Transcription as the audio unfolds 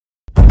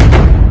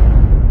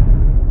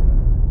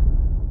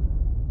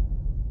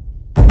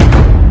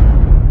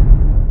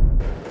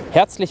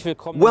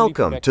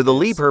Welcome to the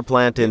Liebherr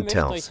plant in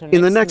Telfs.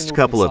 In the next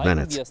couple of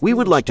minutes, we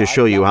would like to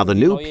show you how the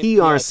new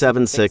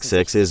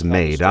PR766 is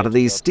made out of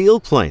these steel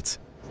plates.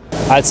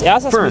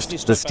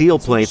 First, the steel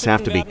plates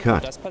have to be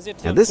cut,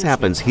 and this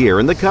happens here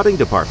in the cutting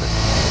department.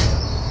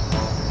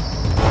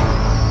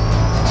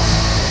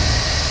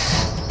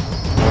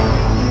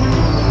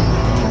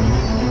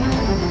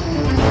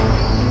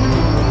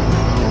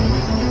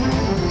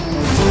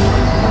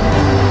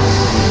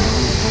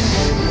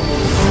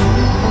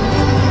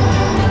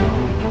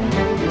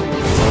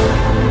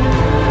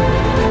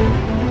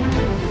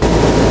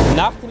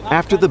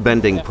 After the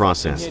bending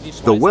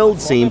process, the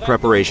weld seam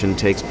preparation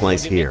takes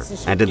place here,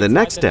 and in the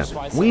next step,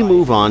 we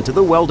move on to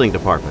the welding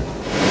department.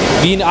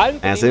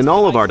 As in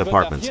all of our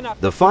departments,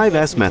 the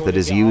 5S method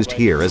is used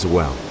here as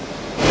well.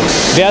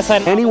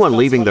 Anyone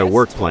leaving their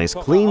workplace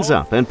cleans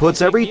up and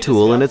puts every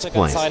tool in its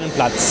place.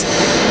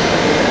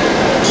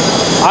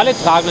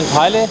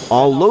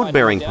 All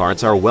load-bearing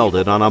parts are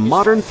welded on a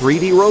modern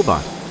 3D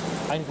robot.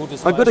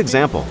 A good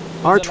example,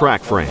 our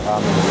track frame.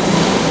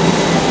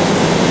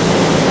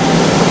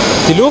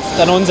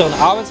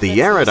 The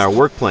air at our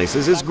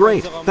workplaces is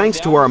great, thanks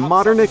to our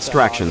modern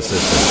extraction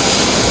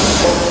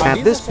system.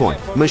 At this point,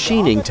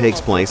 machining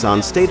takes place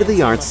on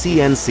state-of-the-art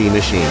CNC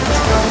machines.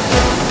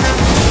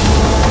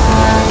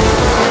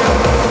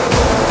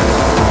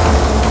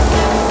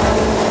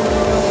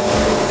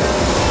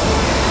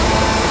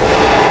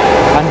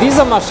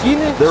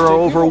 There are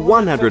over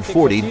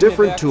 140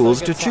 different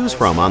tools to choose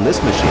from on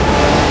this machine.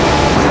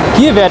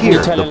 Here,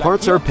 the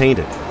parts are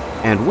painted,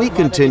 and we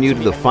continue to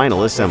the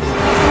final assembly.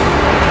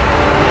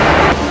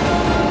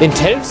 In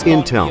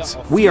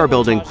Telfs, we are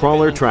building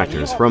crawler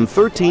tractors from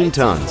 13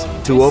 tons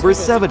to over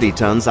 70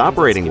 tons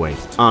operating weight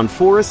on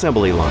 4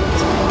 assembly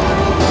lines.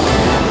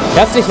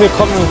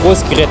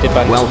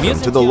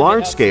 Welcome to the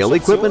large-scale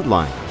equipment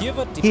line.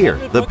 Here,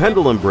 the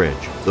pendulum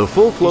bridge, the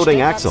full floating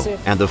axle,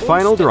 and the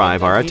final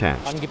drive are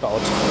attached.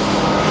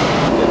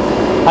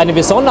 A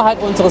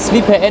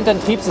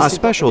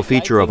special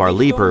feature of our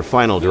Liebherr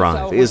final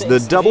drive is the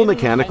double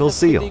mechanical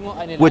seal,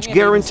 which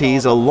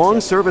guarantees a long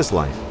service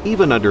life,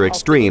 even under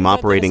extreme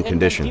operating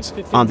conditions.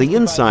 On the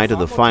inside of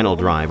the final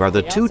drive are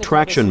the 2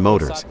 traction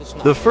motors,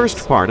 the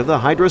first part of the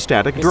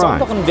hydrostatic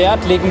drive.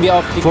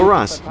 For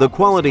us, the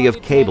quality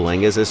of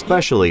cabling is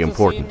especially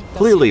important,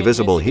 clearly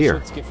visible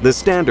here, the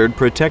standard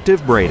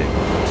protective braiding.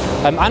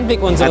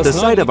 At the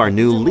sight of our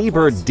new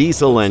Liebherr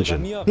diesel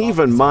engine,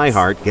 even my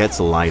heart gets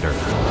lighter.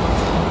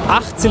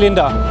 8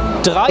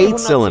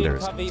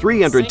 cylinders,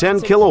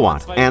 310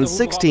 kilowatt, and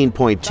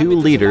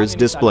 16.2 liters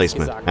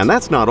displacement. And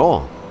that's not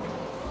all.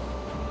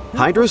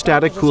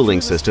 Hydrostatic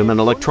cooling system and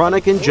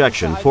electronic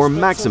injection for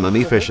maximum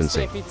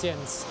efficiency.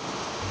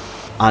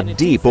 A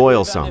deep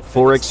oil sump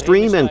for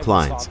extreme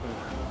inclines.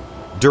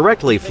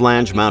 Directly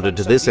flange mounted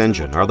to this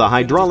engine are the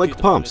hydraulic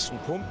pumps.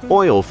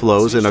 Oil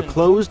flows in a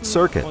closed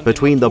circuit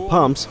between the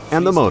pumps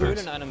and the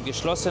motors.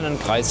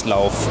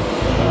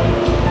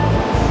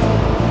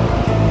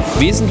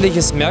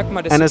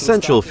 An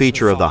essential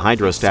feature of the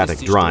hydrostatic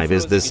drive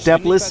is the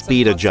stepless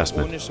speed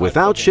adjustment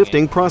without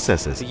shifting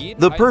processes.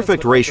 The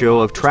perfect ratio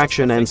of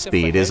traction and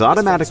speed is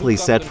automatically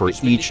set for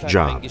each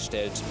job.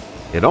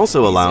 It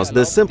also allows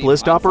the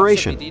simplest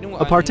operation,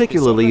 a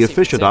particularly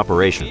efficient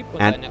operation,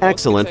 and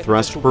excellent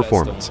thrust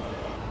performance.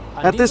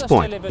 At this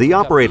point, the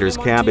operator's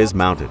cab is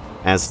mounted,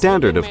 as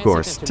standard, of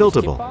course,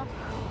 tiltable.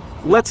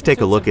 Let's take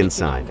a look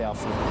inside.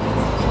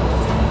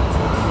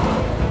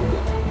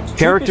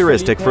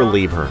 Characteristic for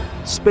Liebherr,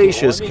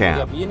 spacious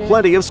cab,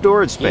 plenty of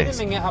storage space,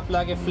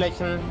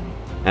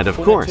 and of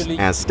course,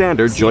 as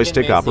standard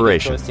joystick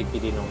operation.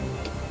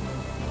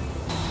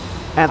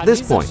 At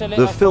this point,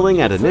 the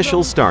filling at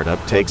initial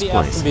startup takes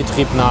place.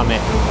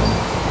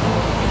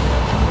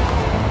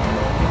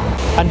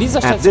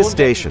 At this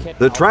station,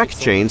 the track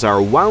chains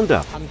are wound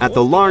up. At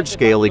the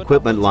large-scale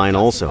equipment line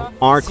also,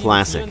 our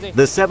classic,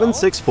 the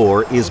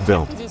 764 is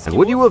built. And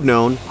would you have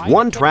known,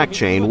 one track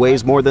chain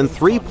weighs more than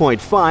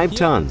 3.5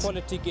 tons.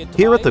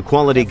 Here at the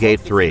Quality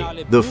Gate 3,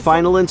 the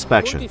final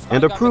inspection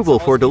and approval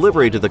for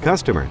delivery to the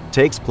customer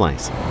takes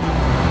place.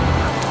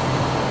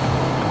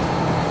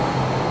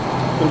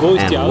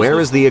 And where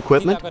is the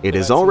equipment? It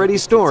is already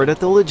stored at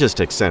the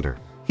logistics center.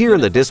 Here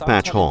in the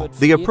dispatch hall,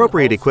 the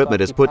appropriate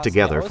equipment is put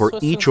together for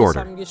each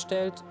order.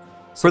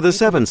 For the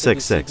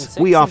 766,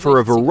 we offer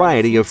a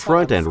variety of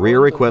front and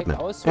rear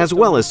equipment, as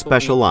well as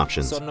special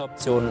options. And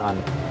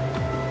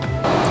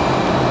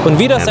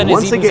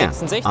once again,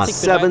 a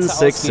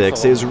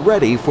 766 is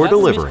ready for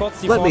delivery.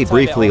 Let me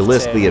briefly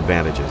list the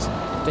advantages.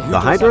 The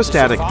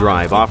hydrostatic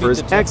drive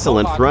offers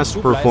excellent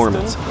thrust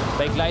performance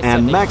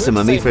and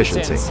maximum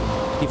efficiency.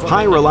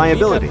 High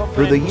reliability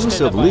through the use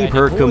of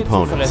Liebherr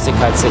components.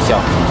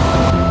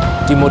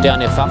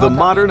 The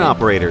modern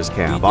operator's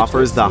cab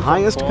offers the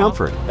highest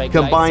comfort,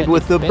 combined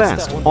with the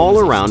best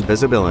all-around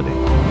visibility.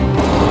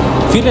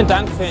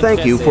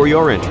 Thank you for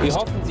your interest.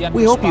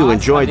 We hope you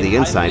enjoyed the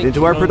insight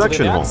into our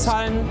production halls.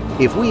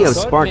 If we have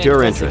sparked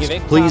your interest,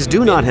 please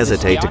do not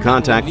hesitate to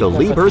contact the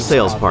Liebherr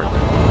sales partner.